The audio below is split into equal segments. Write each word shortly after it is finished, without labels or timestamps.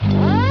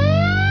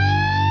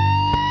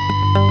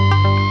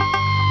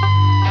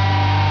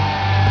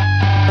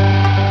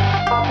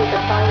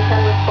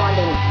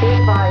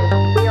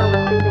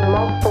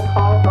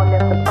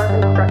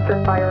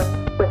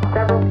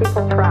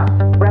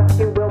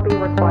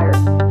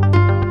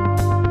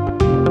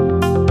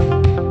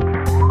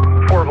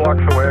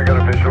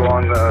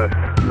on the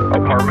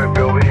apartment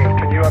building.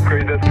 Can you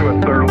upgrade this to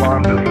a third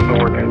alarm? This is a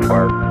working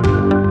fire.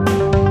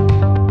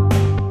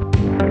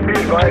 Be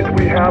advised,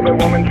 we have a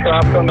woman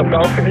trapped on the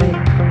balcony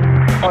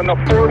on the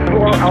fourth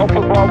floor,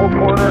 Alpha Bravo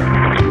corner.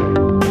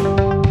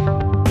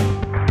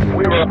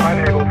 We were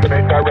unable to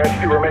make that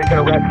rescue. We're making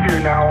a rescue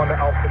now on the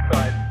Alpha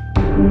side.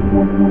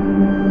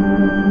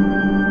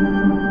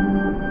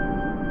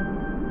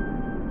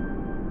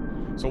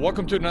 So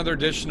welcome to another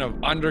edition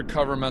of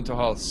Undercover Mental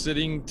Health.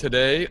 Sitting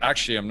today,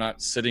 actually I'm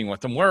not sitting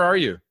with them. Where are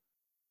you?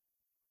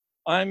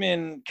 I'm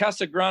in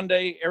Casa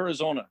Grande,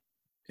 Arizona.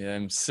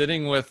 I'm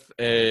sitting with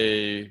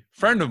a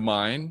friend of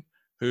mine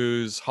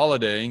who's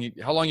holidaying.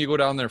 How long you go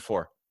down there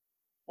for?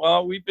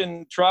 Well, we've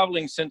been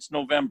traveling since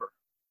November.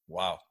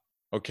 Wow.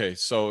 Okay,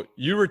 so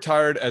you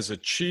retired as a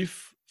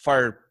chief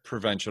fire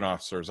prevention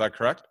officer, is that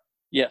correct?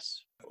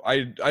 Yes.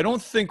 I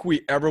don't think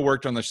we ever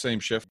worked on the same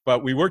shift,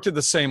 but we worked at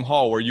the same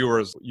hall where you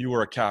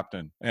were a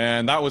captain.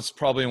 And that was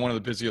probably one of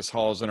the busiest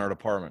halls in our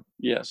department.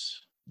 Yes.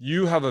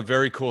 You have a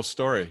very cool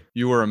story.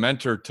 You were a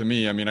mentor to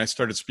me. I mean, I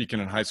started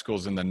speaking in high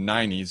schools in the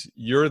 90s.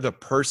 You're the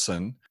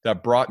person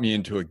that brought me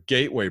into a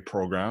gateway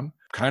program,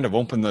 kind of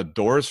opened the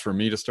doors for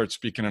me to start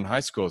speaking in high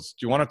schools.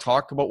 Do you want to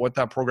talk about what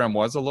that program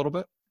was a little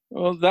bit?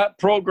 Well, that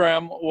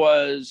program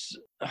was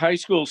high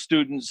school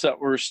students that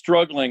were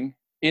struggling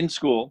in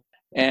school.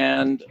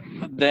 And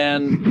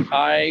then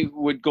I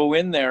would go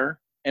in there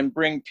and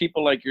bring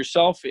people like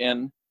yourself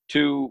in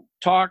to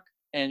talk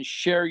and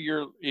share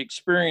your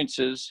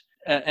experiences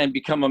and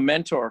become a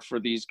mentor for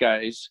these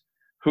guys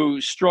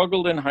who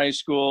struggled in high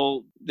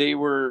school. They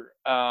were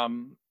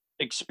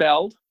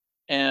expelled,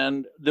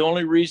 and the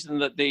only reason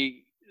that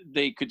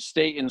they could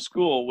stay in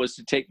school was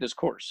to take this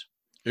course.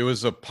 It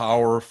was a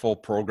powerful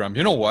program.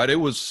 You know what? It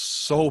was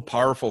so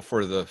powerful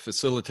for the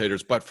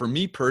facilitators. But for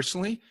me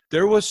personally,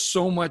 there was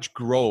so much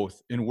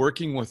growth in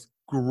working with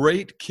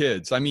great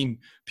kids. I mean,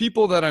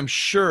 people that I'm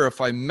sure if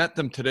I met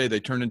them today, they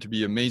turned into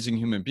be amazing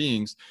human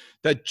beings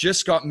that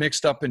just got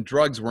mixed up in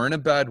drugs, were in a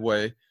bad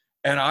way.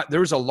 And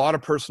there was a lot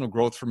of personal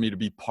growth for me to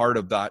be part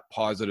of that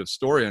positive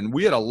story. And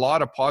we had a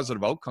lot of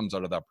positive outcomes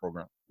out of that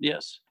program.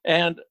 Yes.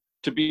 And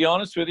to be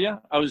honest with you,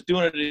 I was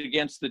doing it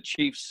against the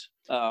Chiefs'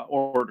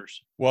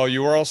 orders. Well,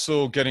 you were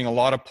also getting a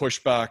lot of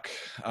pushback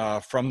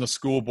from the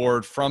school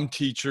board, from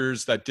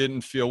teachers that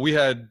didn't feel. We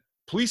had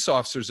police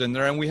officers in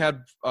there and we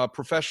had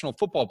professional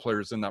football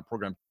players in that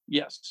program.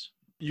 Yes.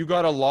 You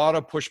got a lot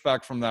of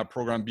pushback from that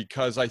program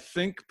because I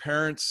think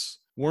parents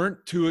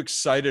weren't too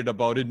excited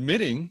about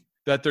admitting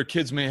that their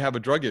kids may have a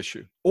drug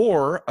issue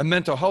or a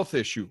mental health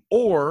issue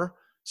or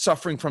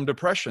suffering from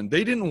depression.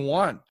 They didn't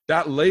want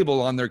that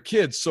label on their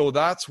kids. So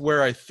that's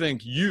where I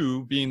think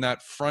you, being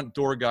that front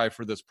door guy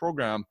for this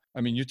program,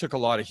 I mean, you took a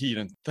lot of heat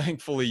and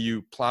thankfully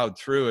you plowed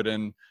through it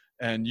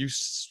and you,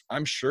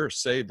 I'm sure,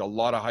 saved a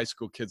lot of high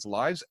school kids'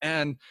 lives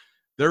and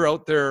they're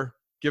out there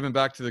giving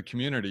back to the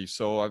community.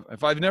 So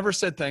if I've never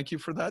said thank you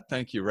for that,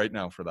 thank you right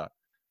now for that.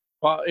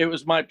 Well, it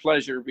was my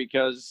pleasure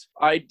because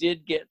I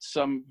did get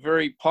some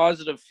very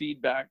positive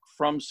feedback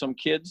from some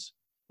kids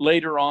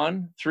later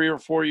on, 3 or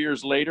 4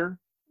 years later.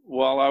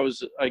 While I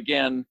was,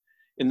 again,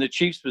 in the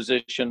Chiefs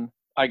position,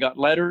 I got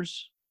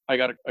letters. I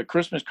got a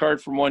Christmas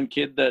card from one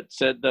kid that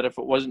said that if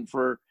it wasn't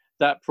for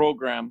that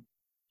program,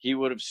 he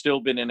would have still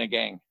been in a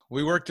gang.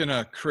 We worked in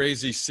a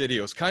crazy city.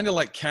 It was kind of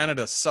like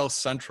Canada's South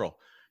Central.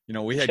 You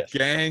know, we had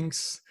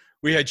gangs,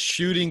 we had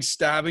shooting,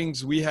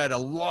 stabbings. We had a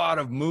lot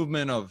of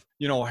movement of,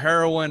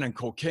 heroin and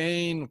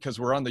cocaine because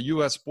we're on the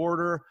U.S.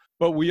 border.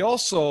 But we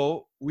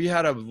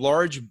had a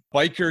large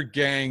biker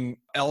gang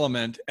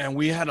element and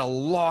we had a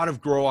lot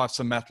of grow-offs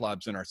and meth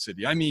labs in our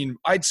city. I mean,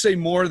 I'd say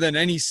more than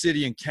any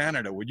city in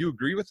Canada. Would you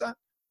agree with that?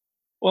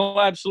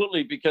 Well,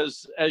 absolutely,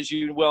 because as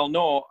you well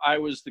know, I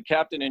was the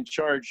captain in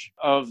charge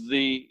of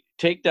the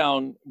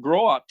takedown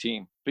grow-op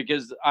team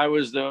because I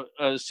was the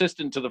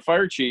assistant to the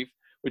fire chief,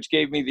 which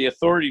gave me the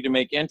authority to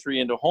make entry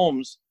into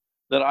homes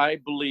that I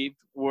believed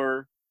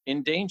were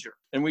in danger.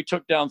 And we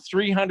took down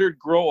 300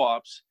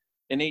 grow-ops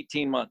in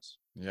 18 months.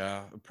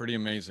 Yeah, pretty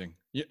amazing.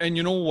 And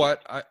you know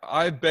what?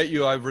 I bet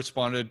you I've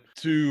responded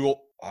to,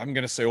 I'm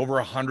going to say over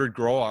 100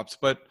 grow-ops,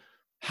 but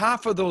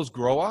half of those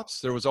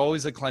grow-ops, there was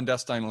always a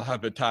clandestine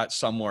lab attached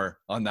somewhere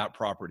on that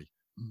property.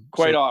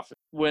 Quite often.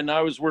 When I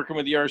was working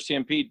with the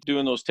RCMP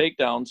doing those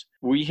takedowns,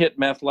 we hit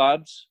meth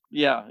labs.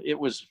 Yeah, it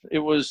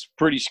was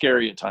pretty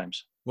scary at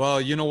times.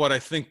 Well, you know what? I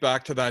think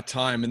back to that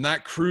time and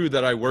that crew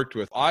that I worked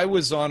with. I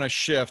was on a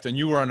shift and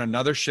you were on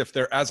another shift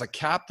there as a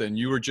captain.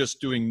 You were just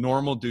doing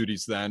normal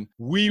duties then.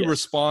 We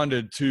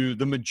responded to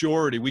the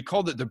majority. We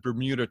called it the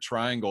Bermuda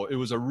Triangle. It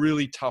was a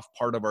really tough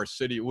part of our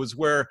city. It was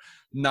where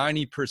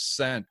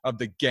 90% of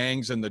the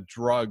gangs and the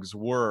drugs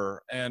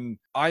were. And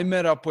I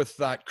met up with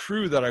that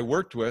crew that I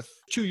worked with.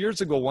 2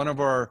 years ago, one of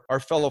our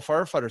fellow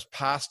firefighters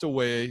passed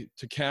away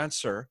to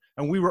cancer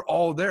and we were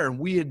all there and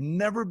we had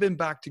never been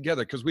back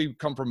together because we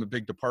come from a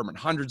big department,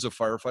 hundreds of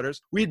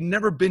firefighters. We had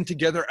never been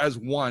together as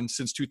one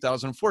since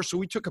 2004. So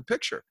we took a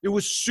picture. It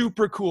was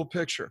super cool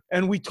picture.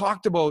 And we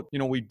talked about,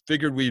 we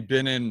figured we'd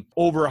been in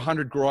over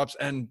 100 grow-ups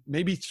and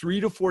maybe 3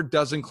 to 4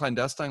 dozen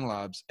clandestine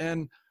labs.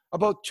 And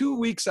about 2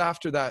 weeks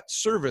after that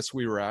service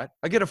we were at,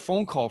 I get a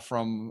phone call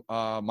from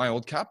my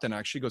old captain,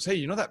 actually. He goes, hey,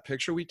 you know that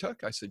picture we took?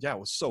 I said, yeah, it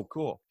was so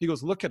cool. He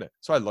goes, look at it.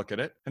 So I look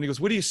at it and he goes,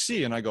 what do you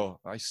see? And I go,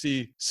 I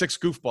see 6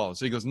 goofballs.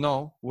 He goes,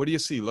 no, what do you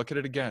see? Look at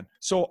it again.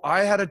 So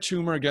I had a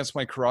tumor against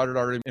my carotid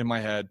artery in my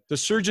head. The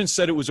surgeon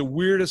said it was the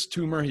weirdest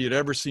tumor he had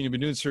ever seen. He'd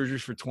been doing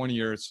surgeries for 20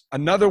 years.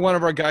 Another one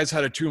of our guys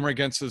had a tumor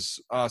against his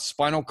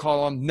spinal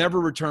column,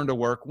 never returned to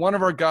work. One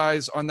of our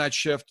guys on that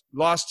shift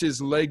lost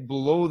his leg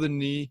below the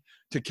knee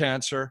to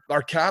cancer.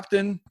 Our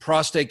captain,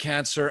 prostate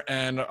cancer,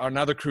 and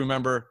another crew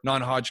member,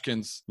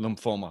 non-Hodgkin's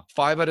lymphoma.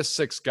 5 out of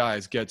 6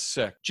 guys get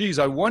sick. Geez,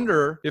 I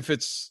wonder if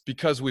it's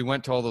because we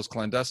went to all those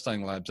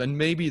clandestine labs and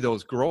maybe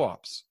those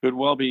grow-ups. Could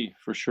well be,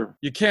 for sure.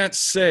 You can't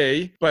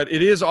say, but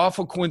it is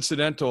awful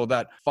coincidental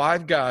that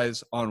 5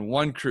 guys on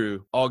one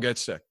crew all get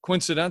sick.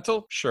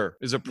 Coincidental? Sure.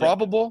 Is it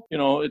probable?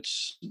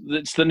 It's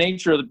the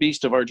nature of the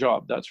beast of our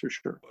job, that's for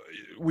sure.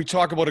 We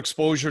talk about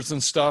exposures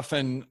and stuff,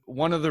 and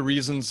one of the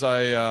reasons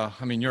I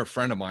mean, you're a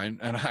friend of mine,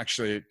 and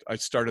actually I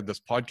started this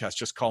podcast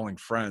just calling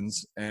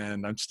friends,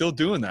 and I'm still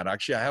doing that.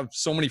 Actually, I have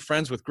so many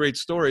friends with great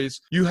stories.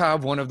 You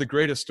have one of the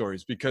greatest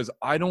stories, because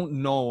I don't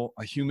know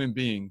a human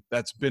being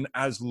that's been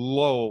as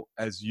low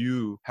as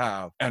you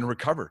have and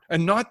recovered.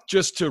 And not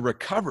just to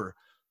recover,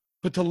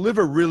 but to live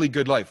a really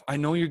good life. I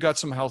know you got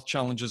some health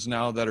challenges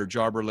now that are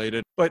job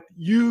related, but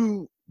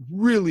you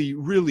really,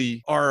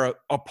 really are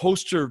a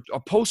poster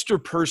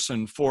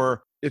person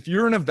for, if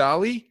you're in a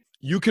valley,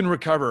 you can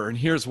recover. And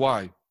here's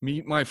why.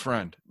 Meet my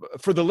friend.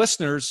 For the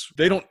listeners,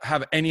 they don't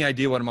have any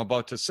idea what I'm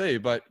about to say,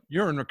 but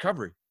you're in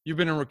recovery. You've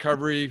been in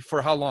recovery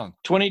for how long?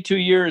 22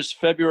 years,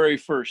 February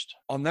 1st.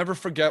 I'll never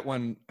forget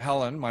when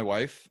Helen, my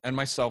wife, and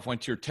myself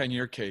went to your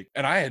 10-year cake.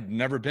 And I had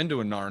never been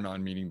to a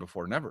Nar-Anon meeting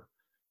before, never.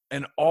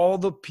 And all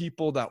the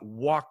people that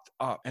walked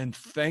up and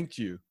thanked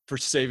you for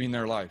saving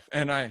their life.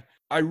 And I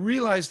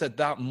realized at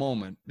that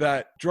moment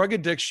that drug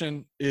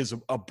addiction is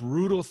a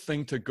brutal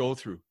thing to go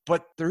through,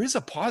 but there is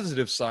a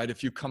positive side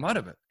if you come out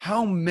of it.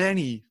 How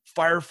many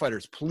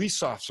firefighters,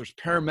 police officers,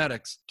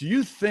 paramedics, do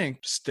you think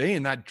stay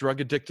in that drug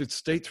addicted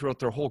state throughout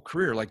their whole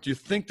career? Like, do you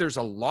think there's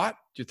a lot?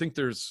 Do you think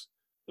there's...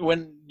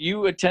 When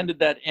you attended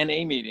that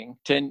NA meeting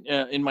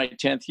in my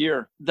 10th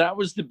year, that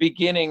was the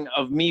beginning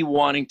of me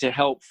wanting to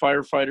help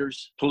firefighters,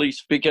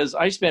 police, because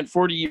I spent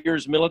 40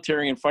 years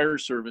military and fire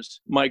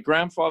service. My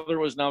grandfather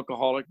was an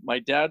alcoholic. My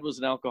dad was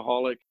an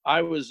alcoholic.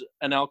 I was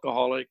an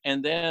alcoholic.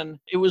 And then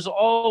it was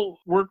all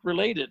work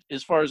related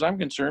as far as I'm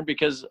concerned,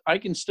 because I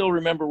can still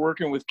remember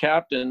working with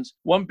captains,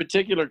 one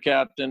particular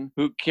captain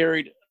who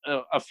carried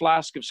a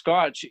flask of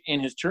scotch in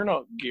his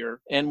turnout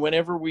gear. And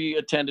whenever we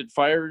attended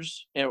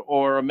fires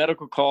or a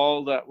medical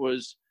call that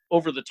was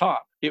over the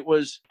top, it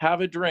was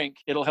have a drink,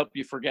 it'll help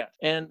you forget.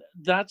 And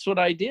that's what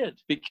I did,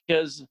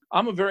 because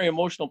I'm a very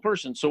emotional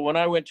person. So when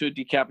I went to a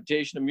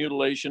decapitation, a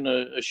mutilation,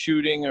 a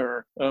shooting,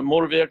 or a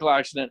motor vehicle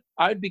accident,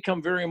 I'd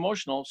become very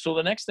emotional. So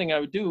the next thing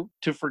I would do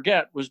to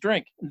forget was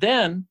drink.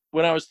 Then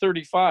when I was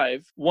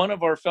 35, one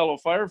of our fellow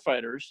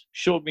firefighters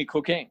showed me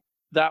cocaine.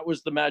 That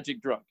was the magic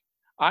drug.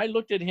 I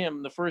looked at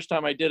him the first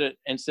time I did it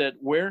and said,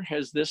 where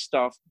has this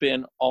stuff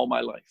been all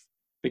my life?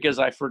 Because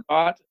I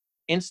forgot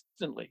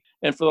instantly.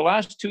 And for the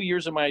last 2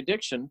 years of my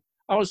addiction,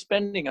 I was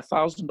spending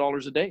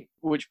 $1,000 a day,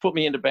 which put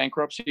me into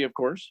bankruptcy, of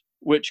course,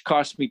 which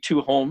cost me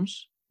 2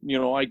 homes.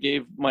 I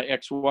gave my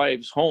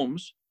ex-wives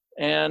homes,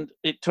 and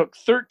it took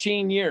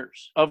 13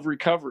 years of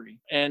recovery.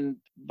 And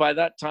by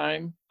that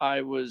time,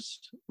 I was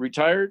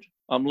retired.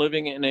 I'm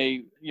living in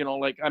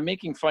I'm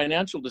making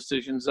financial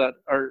decisions that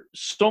are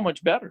so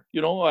much better.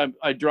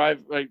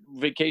 I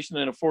vacation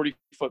in a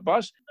 40-foot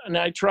bus, and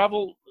I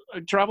travel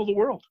the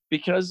world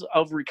because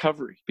of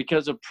recovery,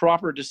 because of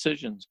proper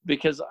decisions,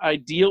 because I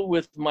deal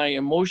with my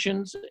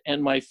emotions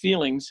and my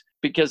feelings,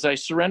 because I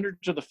surrender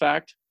to the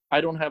fact I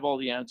don't have all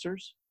the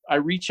answers. I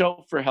reach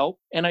out for help,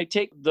 and I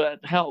take that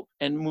help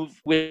and move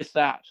with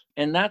that.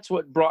 And that's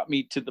what brought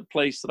me to the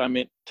place that I'm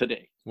in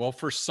today. Well,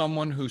 for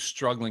someone who's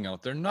struggling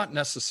out there, not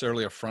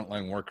necessarily a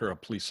frontline worker, a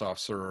police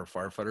officer, or a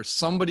firefighter,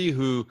 somebody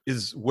who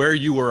is where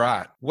you were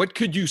at, what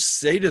could you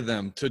say to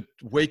them to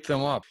wake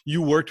them up?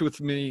 You worked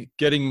with me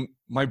getting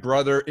my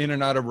brother in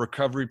and out of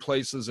recovery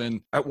places.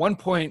 And at one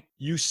point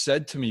you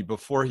said to me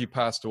before he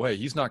passed away,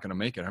 he's not going to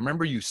make it. I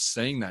remember you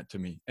saying that to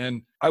me.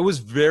 And I was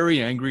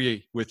very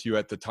angry with you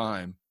at the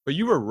time, but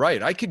you were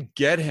right. I could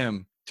get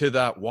him to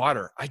that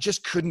water. I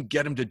just couldn't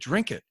get him to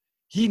drink it.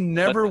 He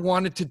never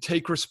wanted to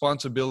take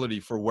responsibility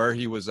for where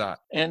he was at.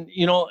 And,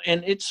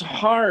 and it's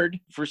hard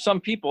for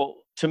some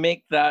people to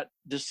make that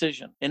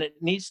decision. And it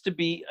needs to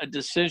be a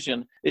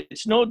decision.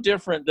 It's no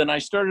different than I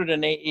started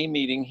an AA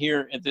meeting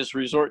here at this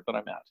resort that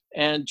I'm at.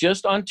 And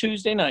just on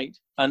Tuesday night,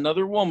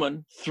 another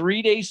woman,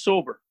 3 days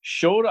sober,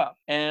 showed up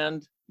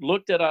and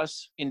looked at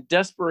us in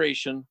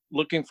desperation,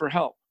 looking for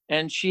help.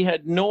 And she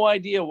had no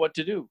idea what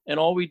to do. And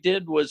all we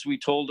did was we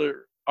told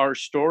her our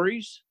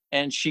stories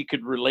and she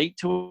could relate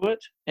to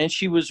it. And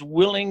she's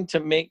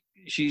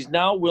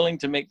now willing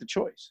to make the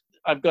choice.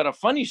 I've got a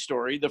funny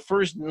story. The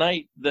first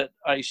night that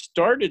I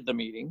started the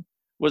meeting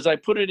was I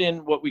put it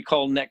in what we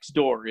call Next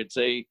Door.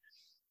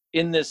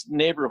 In this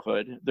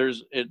neighborhood,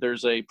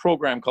 there's a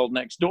program called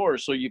Next Door,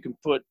 so you can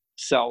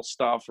sell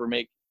stuff or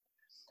make.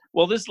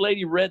 Well, this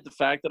lady read the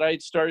fact that I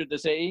had started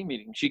this AA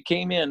meeting. She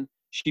came in,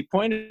 she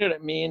pointed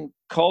at me and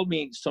called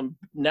me some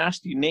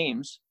nasty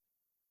names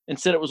and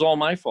said it was all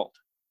my fault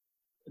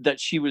that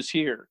she was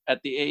here at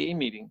the AA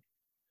meeting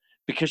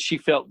because she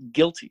felt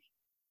guilty,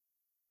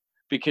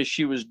 because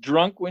she was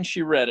drunk when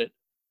she read it,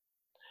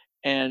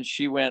 and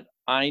she went,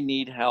 I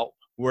need help.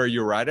 Where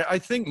you're at. I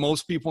think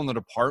most people in the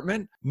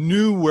department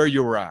knew where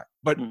you were at,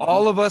 but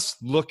all of us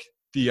look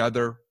the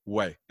other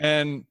way.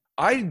 And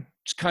I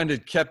kind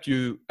of kept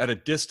you at a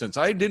distance.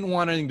 I didn't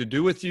want anything to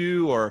do with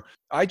you, or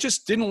I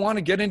just didn't want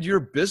to get into your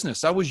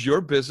business. That was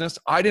your business.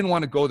 I didn't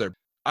want to go there.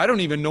 I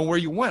don't even know where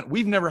you went.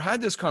 We've never had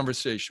this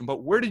conversation,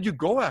 but where did you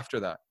go after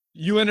that?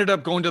 You ended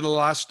up going to the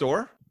Last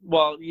Door?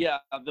 Well, yeah,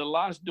 the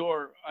Last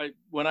Door,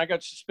 when I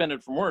got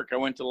suspended from work, I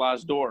went to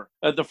Last Door.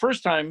 The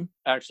first time,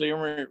 actually,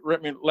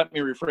 let me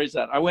rephrase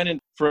that. I went in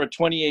for a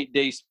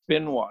 28-day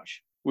spin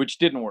wash, which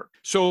didn't work.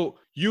 So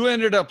you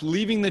ended up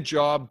leaving the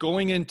job,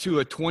 going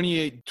into a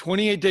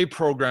 28-day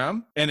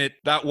program, and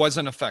that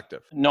wasn't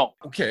effective? No.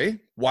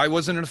 Okay. Why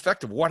wasn't it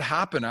effective? What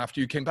happened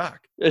after you came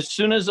back? As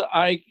soon as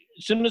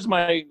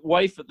my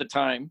wife at the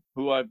time,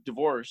 who I've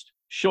divorced,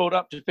 showed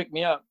up to pick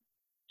me up,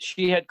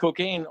 she had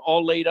cocaine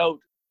all laid out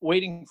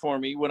waiting for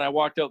me when I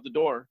walked out the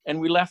door, and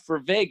we left for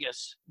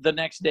Vegas the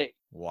next day.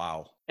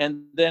 Wow.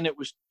 And then it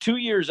was 2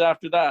 years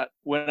after that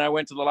when I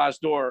went to the Last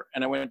Door,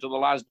 and I went to the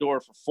Last Door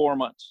for 4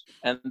 months.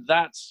 And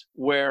that's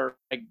where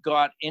I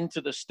got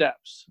into the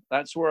steps.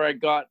 That's where I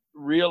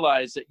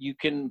realized that you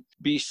can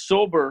be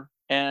sober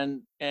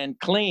and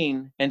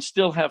clean and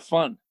still have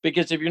fun.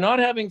 Because if you're not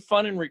having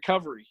fun in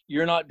recovery,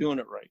 you're not doing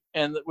it right.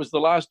 And it was the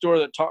Last Door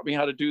that taught me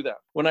how to do that.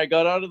 When I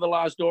got out of the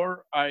Last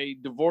Door, I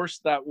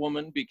divorced that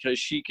woman because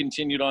she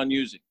continued on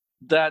using.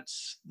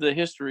 That's the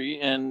history.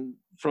 And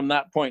from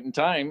that point in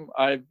time,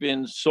 I've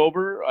been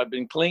sober, I've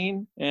been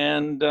clean,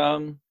 and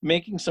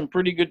making some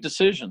pretty good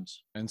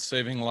decisions. And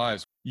saving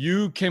lives.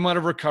 You came out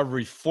of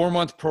recovery,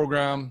 4-month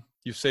program.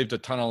 You've saved a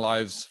ton of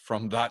lives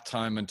from that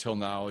time until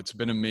now. It's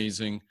been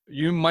amazing.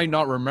 You might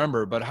not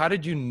remember, but how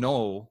did you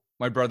know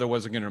my brother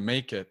wasn't going to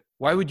make it?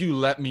 Why would you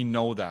let me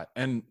know that?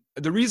 And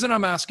the reason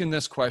I'm asking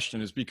this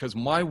question is because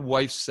my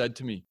wife said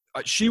to me,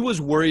 she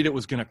was worried it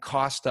was going to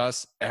cost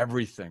us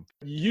everything.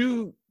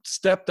 You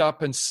stepped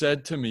up and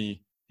said to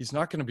me, he's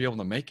not going to be able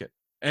to make it.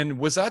 And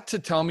was that to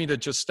tell me to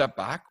just step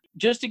back?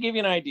 Just to give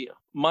you an idea,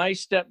 my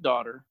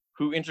stepdaughter,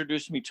 who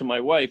introduced me to my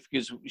wife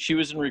because she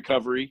was in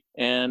recovery,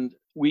 and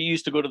we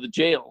used to go to the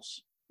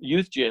jails,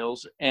 youth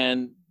jails,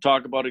 and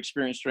talk about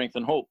experience, strength,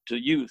 and hope to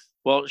youth.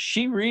 Well,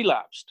 she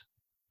relapsed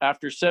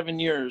after 7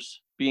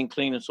 years being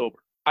clean and sober.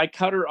 I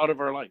cut her out of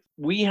our life.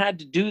 We had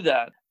to do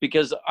that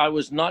because I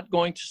was not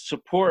going to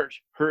support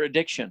her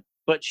addiction.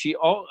 But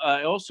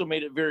I also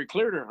made it very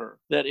clear to her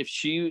that if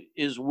she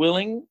is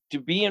willing to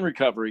be in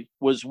recovery,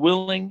 was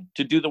willing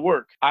to do the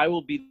work, I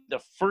will be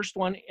the first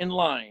one in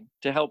line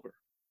to help her.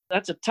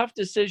 That's a tough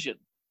decision.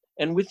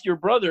 And with your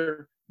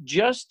brother,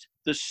 just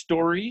the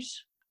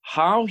stories,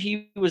 how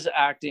he was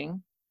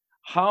acting,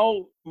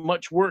 how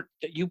much work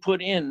that you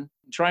put in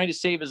trying to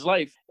save his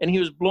life, and he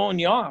was blowing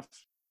you off,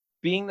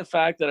 being the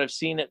fact that I've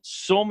seen it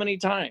so many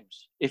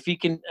times. If he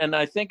can, and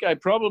I think I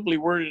probably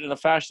worded it in a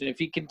fashion, if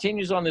he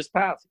continues on this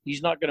path,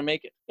 he's not going to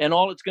make it. And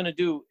all it's going to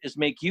do is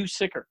make you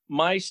sicker.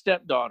 My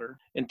stepdaughter,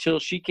 until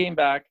she came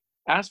back,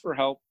 asked for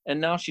help,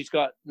 and now she's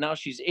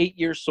 8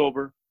 years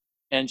sober,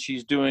 and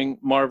she's doing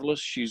marvelous.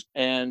 She's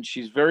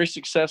very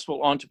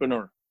successful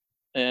entrepreneur,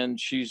 and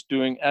she's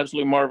doing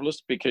absolutely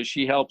marvelous because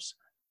she helps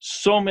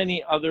so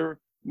many other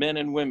men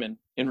and women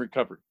in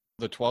recovery.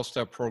 The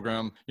 12-step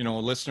program,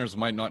 listeners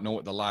might not know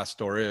what the Last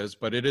Door is,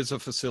 but it is a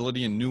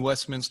facility in New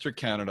Westminster,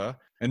 Canada.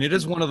 And it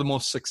is one of the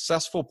most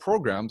successful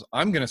programs,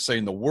 I'm going to say,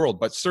 in the world,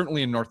 but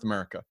certainly in North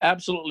America.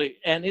 Absolutely.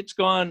 And it's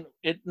gone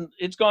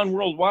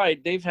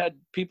worldwide. They've had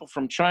people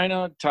from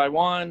China,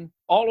 Taiwan,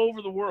 all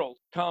over the world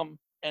come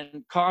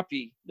and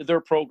copy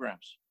their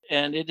programs.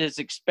 And it has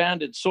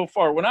expanded so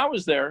far. When I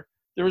was there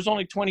was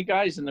only 20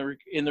 guys in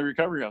the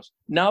recovery house.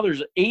 Now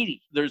there's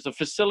 80. The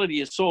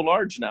facility is so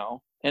large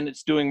now, and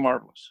it's doing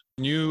marvelous.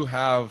 You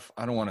have,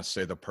 I don't want to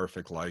say the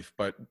perfect life,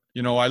 but,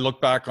 I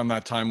look back on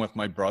that time with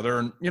my brother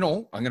and,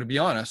 I'm going to be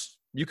honest,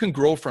 you can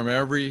grow from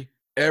every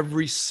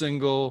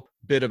single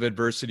bit of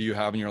adversity you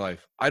have in your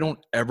life. I don't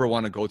ever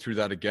want to go through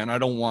that again. I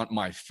don't want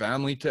my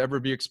family to ever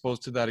be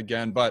exposed to that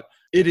again, but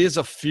it is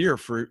a fear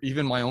for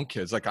even my own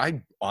kids. Like,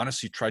 I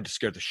honestly tried to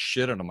scare the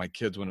shit out of my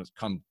kids when it's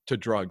come to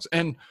drugs.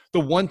 And the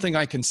one thing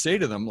I can say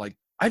to them, like,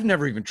 I've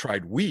never even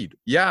tried weed.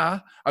 Yeah,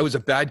 I was a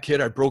bad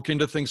kid. I broke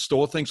into things,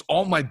 stole things.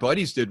 All my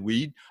buddies did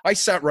weed. I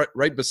sat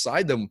right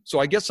beside them. So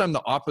I guess I'm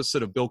the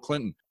opposite of Bill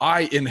Clinton.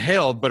 I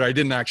inhaled, but I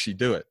didn't actually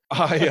do it.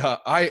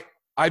 I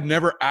I've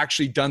never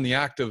actually done the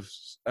act of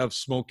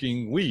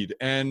smoking weed.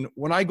 And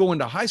when I go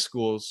into high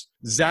schools,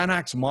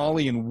 Xanax,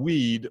 Molly, and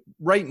weed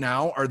right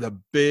now are the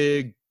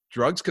big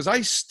drugs, because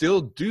I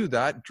still do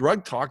that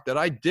drug talk that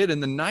I did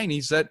in the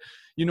 90s that,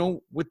 you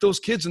know, with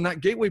those kids in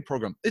that Gateway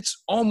program.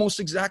 It's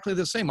almost exactly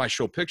the same. I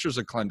show pictures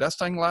of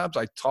clandestine labs.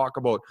 I talk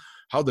about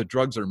how the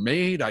drugs are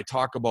made. I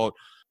talk about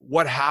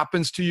what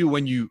happens to you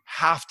when you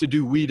have to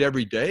do weed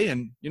every day.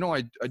 And, you know,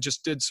 I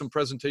just did some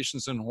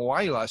presentations in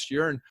Hawaii last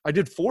year, and I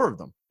did 4 of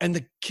them. And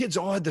the kids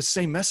all had the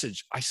same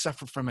message. I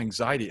suffer from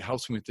anxiety. It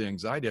helps me with the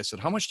anxiety. I said,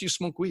 how much do you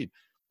smoke weed?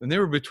 And they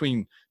were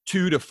between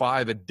 2 to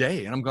 5 a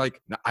day. And I'm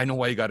like, I know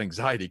why you got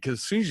anxiety, because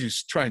as soon as you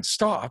try and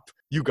stop,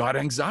 you got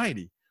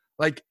anxiety.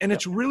 Like, and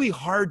it's really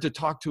hard to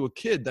talk to a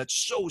kid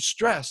that's so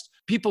stressed.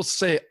 People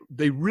say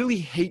they really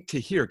hate to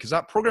hear, because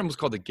that program was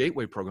called the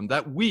Gateway program,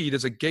 that weed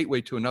is a gateway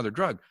to another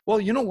drug.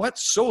 Well, you know what?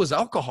 So is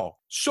alcohol.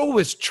 So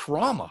is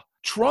trauma.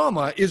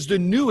 Trauma is the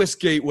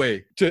newest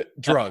gateway to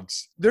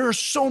drugs. There are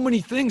so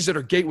many things that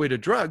are gateway to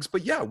drugs,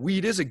 but yeah,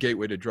 weed is a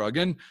gateway to drug.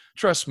 And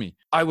trust me,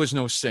 I was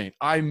no saint.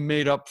 I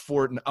made up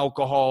for it in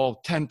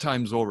alcohol 10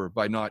 times over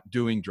by not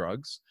doing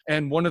drugs.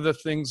 And one of the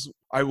things,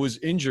 I was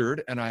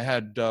injured and I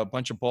had a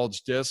bunch of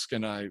bulged disc,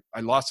 and I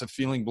lost a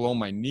feeling below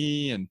my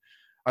knee, and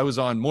I was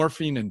on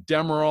morphine and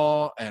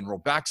Demerol and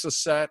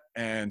Robaxacet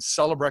and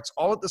Celebrex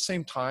all at the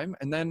same time.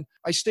 And then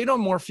I stayed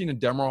on morphine and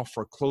Demerol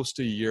for close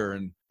to a year.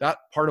 And that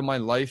part of my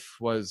life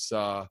was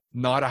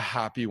not a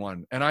happy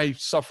one. And I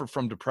suffer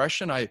from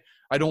depression. I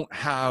don't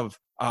have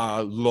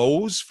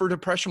lows for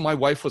depression. My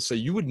wife will say,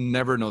 you would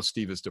never know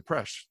Steve is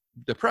depressed.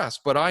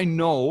 But I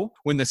know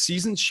when the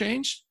seasons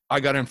change,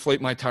 I got to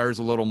inflate my tires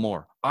a little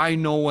more. I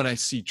know when I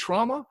see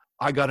trauma,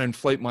 I got to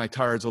inflate my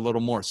tires a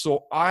little more.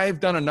 So I've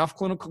done enough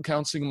clinical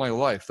counseling in my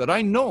life that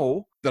I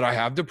know that I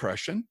have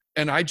depression,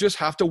 and I just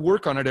have to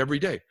work on it every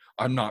day.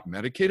 I'm not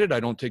medicated.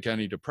 I don't take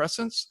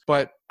antidepressants,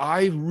 but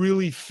I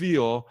really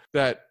feel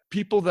that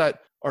people that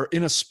are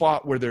in a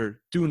spot where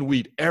they're doing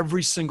weed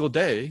every single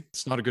day,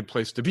 it's not a good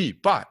place to be.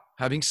 But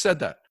having said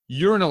that,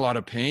 you're in a lot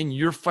of pain.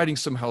 You're fighting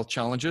some health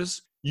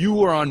challenges. You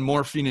were on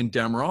morphine and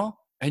Demerol,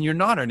 and you're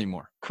not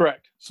anymore.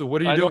 Correct. So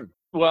what are you doing?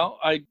 Well,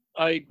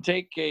 I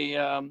take a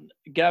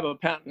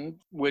gabapentin,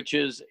 which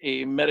is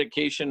a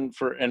medication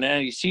for an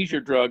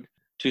anti-seizure drug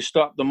to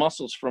stop the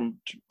muscles from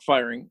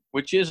firing,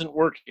 which isn't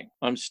working.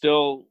 I'm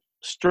still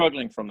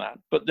struggling from that.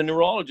 But the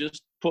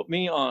neurologist put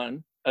me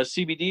on a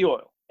CBD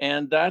oil,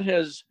 and that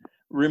has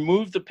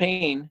removed the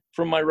pain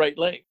from my right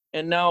leg.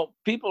 And now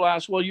people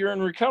ask, well, you're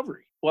in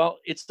recovery. Well,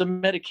 it's the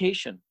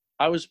medication.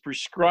 I was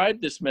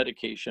prescribed this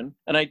medication,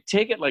 and I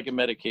take it like a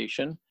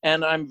medication,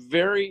 and I'm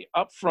very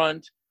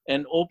upfront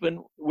and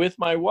open with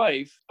my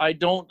wife. I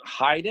don't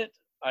hide it.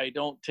 I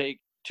don't take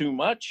too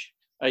much.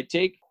 I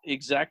take the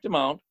exact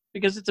amount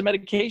because it's a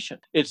medication.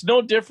 It's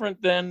no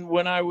different than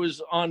when I was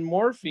on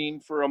morphine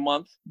for a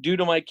month due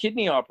to my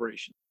kidney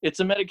operation. It's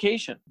a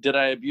medication. Did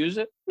I abuse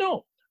it?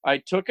 No. I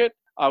took it.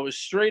 I was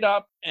straight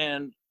up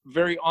and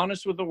very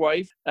honest with the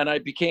wife, and I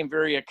became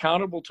very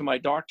accountable to my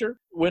doctor.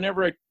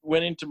 Whenever I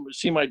went in to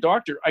see my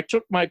doctor, I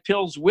took my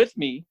pills with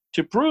me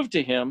to prove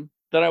to him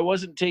that I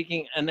wasn't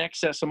taking an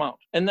excess amount.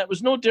 And that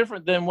was no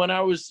different than when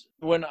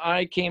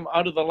I came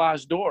out of the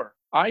last door.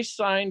 I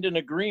signed an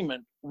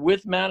agreement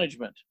with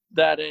management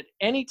that at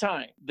any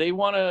time they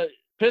want to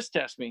piss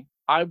test me,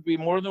 I'd be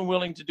more than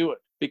willing to do it,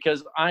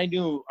 because I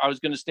knew I was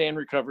going to stay in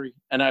recovery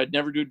and I'd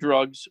never do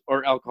drugs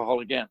or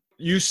alcohol again.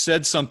 You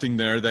said something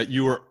there that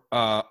you were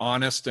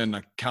honest and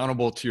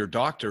accountable to your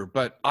doctor,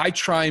 but I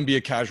try and be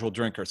a casual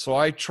drinker. So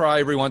I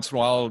try every once in a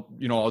while,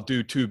 I'll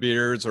do 2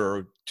 beers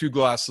or 2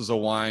 glasses of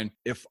wine.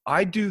 If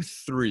I do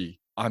 3,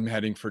 I'm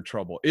heading for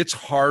trouble. It's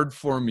hard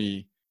for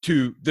me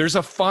there's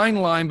a fine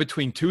line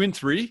between 2 and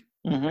 3,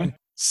 and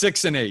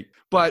 6 and 8.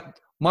 But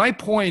my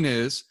point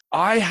is,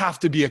 I have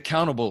to be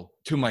accountable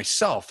to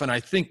myself. And I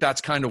think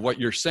that's kind of what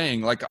you're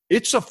saying. Like,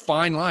 it's a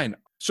fine line.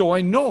 So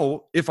I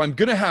know if I'm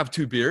going to have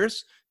 2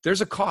 beers,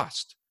 there's a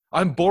cost.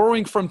 I'm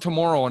borrowing from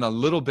tomorrow in a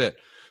little bit.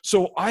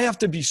 So I have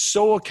to be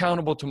so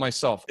accountable to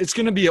myself. It's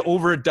going to be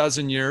over a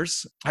dozen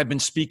years. I've been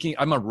speaking.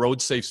 I'm a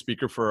road safe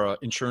speaker for an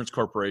insurance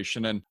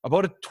corporation. And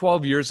about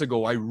 12 years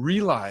ago, I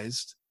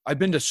realized I've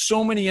been to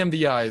so many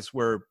MVIs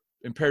where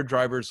impaired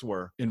drivers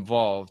were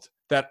involved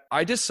that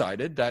I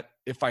decided that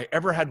if I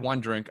ever had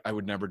 1 drink, I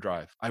would never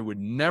drive. I would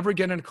never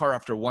get in a car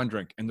after 1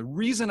 drink. And the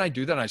reason I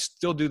do that, and I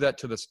still do that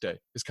to this day,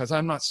 is because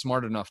I'm not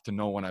smart enough to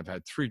know when I've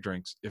had 3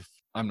 drinks if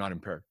I'm not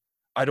impaired.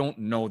 I don't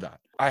know that.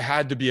 I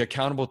had to be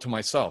accountable to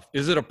myself.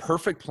 Is it a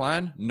perfect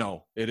plan?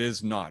 No, it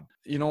is not.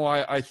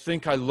 I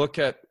think I look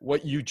at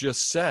what you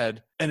just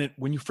said, and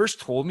when you first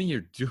told me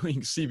you're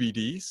doing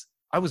CBDs,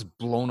 I was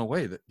blown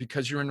away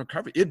because you're in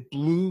recovery. It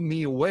blew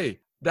me away.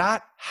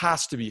 That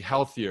has to be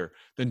healthier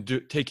than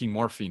taking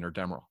morphine or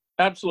Demerol.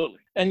 Absolutely.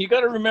 And you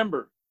got to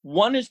remember,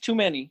 1 is too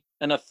many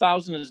and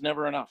 1,000 is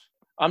never enough.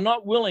 I'm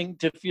not willing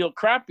to feel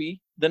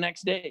crappy the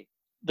next day.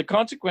 The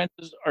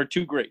consequences are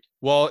too great.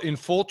 Well, in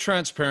full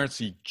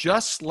transparency,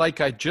 just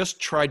like I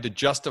just tried to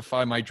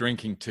justify my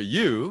drinking to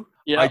you,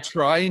 I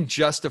try and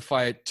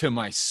justify it to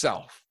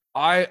myself.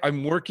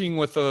 I'm working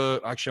with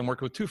I'm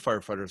working with 2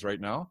 firefighters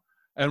right now,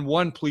 and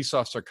 1 police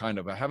officer kind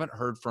of. I haven't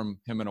heard from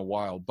him in a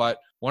while, but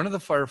one of the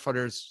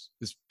firefighters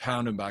is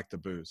pounding back the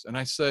booze. And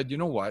I said, you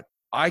know what?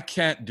 I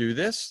can't do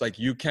this. Like,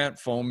 you can't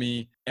phone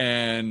me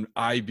and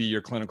I be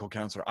your clinical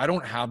counselor. I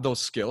don't have those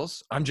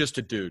skills. I'm just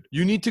a dude.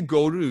 You need to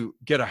go to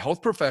get a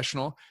health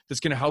professional that's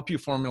going to help you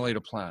formulate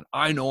a plan.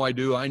 I know I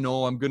do. I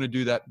know I'm going to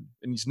do that.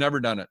 And he's never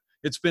done it.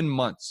 It's been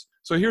months.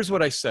 So here's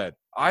what I said.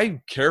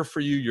 I care for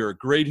you. You're a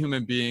great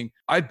human being.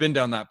 I've been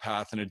down that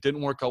path and it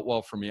didn't work out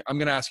well for me. I'm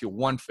going to ask you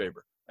one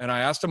favor. And I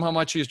asked him how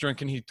much he was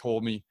drinking. He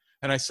told me.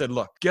 And I said,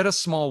 look, get a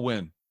small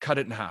win. Cut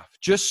it in half.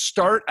 Just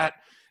start at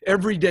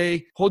every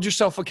day, hold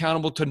yourself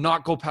accountable to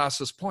not go past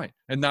this point.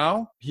 And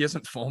now he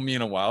hasn't phoned me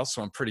in a while,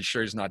 so I'm pretty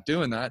sure he's not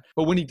doing that.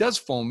 But when he does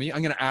phone me,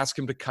 I'm going to ask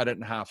him to cut it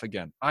in half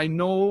again. I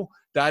know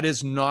that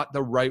is not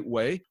the right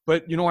way,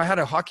 but I had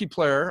a hockey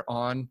player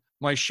on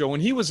my show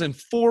and he was in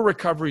 4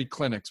 recovery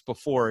clinics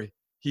before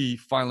he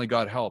finally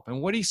got help.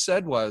 And what he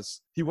said was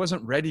he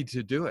wasn't ready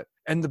to do it.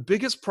 And the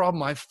biggest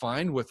problem I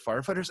find with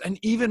firefighters, and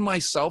even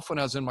myself when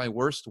I was in my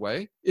worst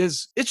way,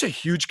 is it's a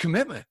huge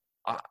commitment.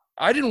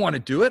 I didn't want to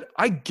do it.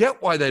 I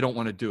get why they don't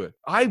want to do it.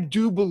 I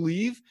do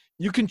believe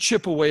you can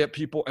chip away at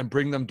people and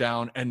bring them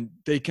down and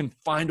they can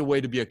find a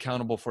way to be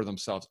accountable for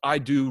themselves. I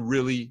do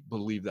really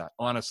believe that,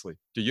 honestly.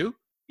 Do you?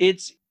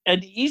 It's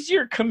an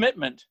easier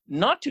commitment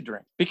not to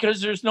drink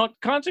because there's no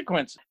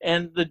consequence.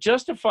 And the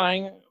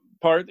justifying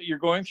part that you're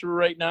going through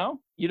right now,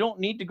 you don't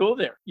need to go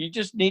there. You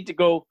just need to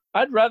go,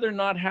 I'd rather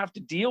not have to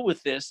deal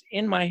with this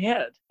in my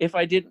head. If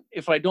I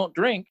don't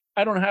drink,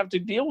 I don't have to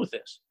deal with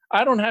this.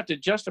 I don't have to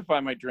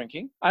justify my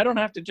drinking. I don't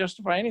have to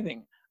justify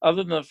anything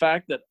other than the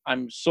fact that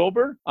I'm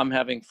sober, I'm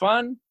having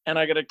fun, and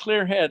I got a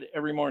clear head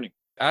every morning.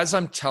 As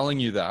I'm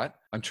telling you that,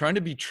 I'm trying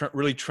to be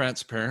really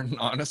transparent and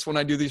honest when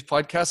I do these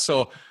podcasts.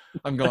 So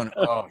I'm going,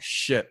 oh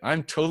shit,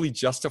 I'm totally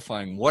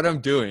justifying what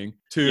I'm doing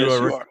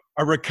to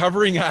a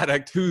recovering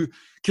addict who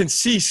can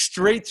see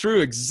straight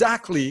through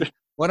exactly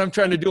what I'm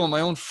trying to do on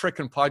my own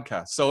frickin'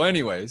 podcast. So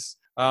anyways.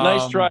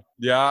 Nice try.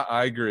 Yeah,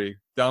 I agree.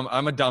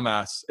 I'm a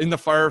dumbass. In the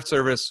fire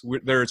service,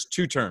 there's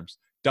 2 terms,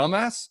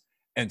 dumbass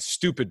and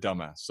stupid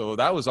dumbass. So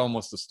that was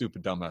almost a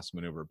stupid dumbass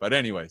maneuver. But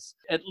anyways.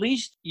 At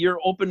least you're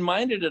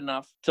open-minded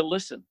enough to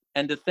listen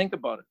and to think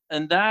about it.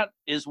 And that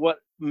is what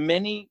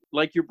many,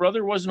 like your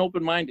brother wasn't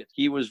open-minded.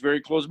 He was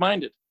very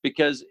closed-minded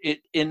because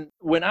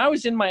when I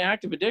was in my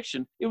active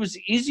addiction, it was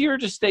easier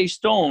to stay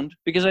stoned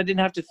because I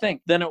didn't have to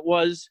think than it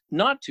was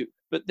not to.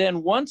 But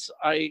then once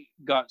I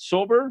got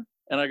sober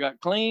and I got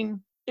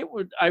clean,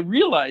 I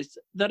realized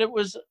that it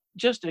was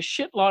just a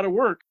shit lot of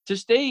work to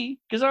stay,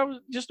 because I was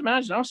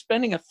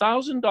spending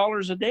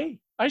 $1,000 a day.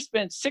 I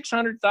spent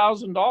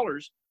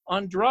 $600,000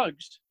 on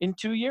drugs in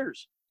 2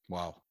 years.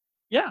 Wow.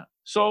 Yeah.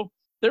 So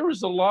there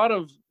was a lot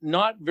of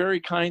not very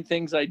kind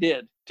things I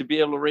did to be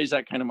able to raise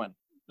that kind of money.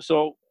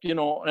 So,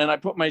 and I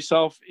put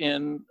myself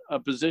in a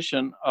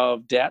position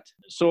of debt.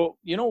 So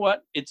you know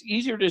what? It's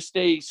easier to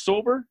stay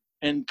sober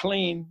and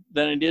clean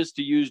than it is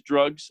to use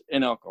drugs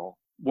and alcohol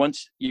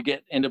once you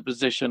get in a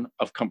position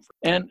of comfort.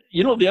 And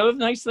the other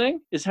nice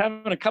thing is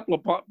having a couple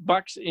of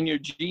bucks in your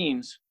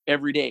jeans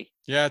every day.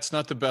 Yeah, it's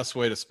not the best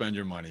way to spend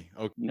your money.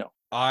 Okay. No.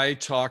 I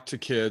talk to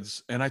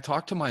kids and I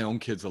talk to my own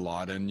kids a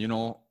lot. And,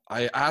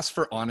 I ask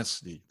for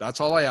honesty. That's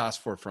all I ask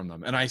for from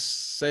them. And I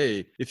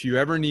say, if you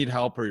ever need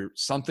help or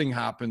something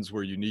happens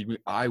where you need me,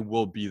 I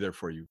will be there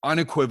for you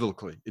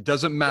unequivocally. It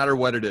doesn't matter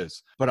what it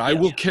is, but I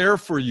will care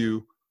for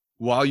you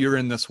while you're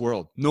in this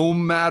world, no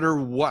matter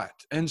what.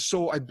 And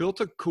so I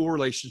built a cool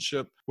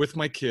relationship with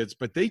my kids,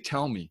 but they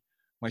tell me,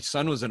 my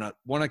son was in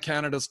one of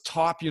Canada's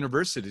top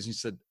universities. He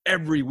said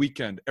every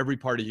weekend, every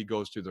party he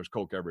goes to, there's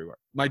Coke everywhere.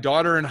 My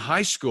daughter in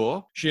high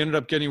school, she ended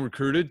up getting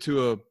recruited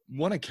to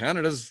one of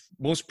Canada's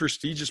most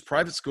prestigious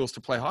private schools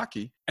to play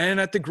hockey. And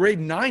at the grade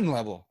 9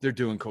 level, they're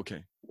doing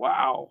cocaine.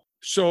 Wow.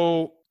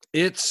 So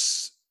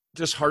it's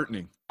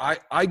disheartening.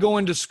 I go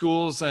into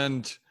schools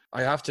and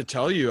I have to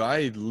tell you,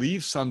 I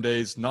leave some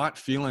days not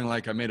feeling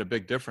like I made a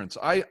big difference.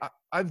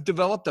 I've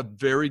developed a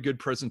very good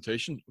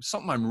presentation,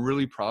 something I'm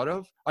really proud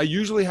of. I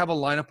usually have a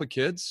lineup of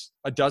kids,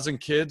 a dozen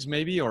kids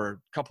maybe, or a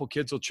couple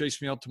kids will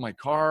chase me out to my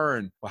car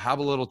and we'll have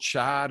a little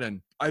chat.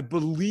 And I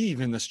believe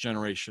in this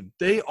generation.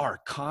 They are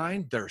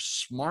kind, they're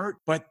smart,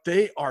 but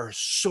they are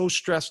so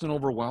stressed and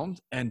overwhelmed.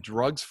 And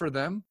drugs for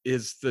them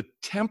is the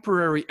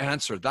temporary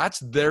answer. That's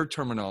their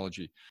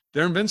terminology.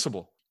 They're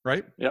invincible,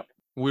 right? Yep.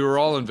 We were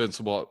all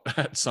invincible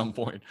at some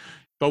point,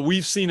 but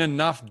we've seen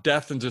enough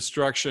death and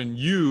destruction.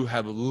 You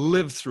have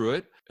lived through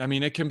it. I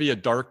mean, it can be a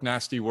dark,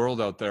 nasty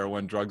world out there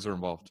when drugs are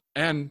involved.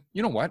 And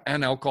you know what?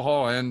 And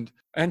alcohol and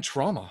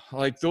trauma.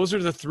 Like those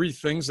are the 3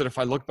 things that if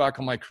I look back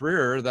on my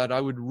career that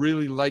I would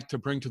really like to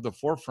bring to the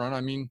forefront.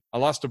 I mean, I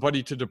lost a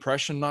buddy to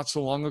depression not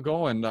so long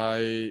ago. And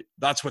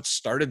that's what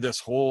started this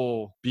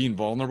whole being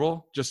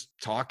vulnerable, just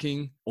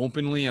talking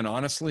openly and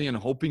honestly, and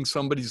hoping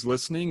somebody's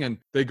listening and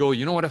they go,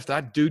 you know what, if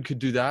that dude could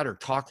do that or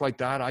talk like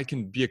that, I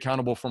can be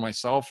accountable for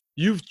myself.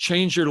 You've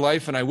changed your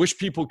life, and I wish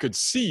people could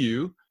see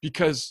you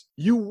because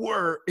you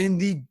were in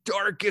the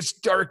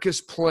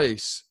darkest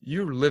place.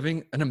 You're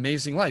living an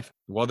amazing life.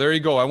 Well, there you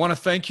go. I want to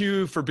thank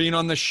you for being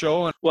on this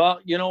show. Well,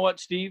 you know what,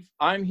 Steve?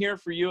 I'm here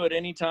for you at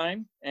any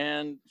time.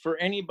 And for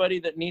anybody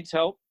that needs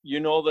help, you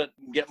know that,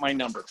 get my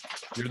number.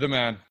 You're the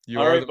man. You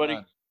All are right, the buddy.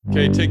 man.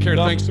 Okay, take care.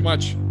 Thanks so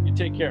much. You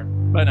take care.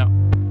 Bye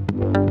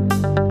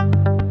now.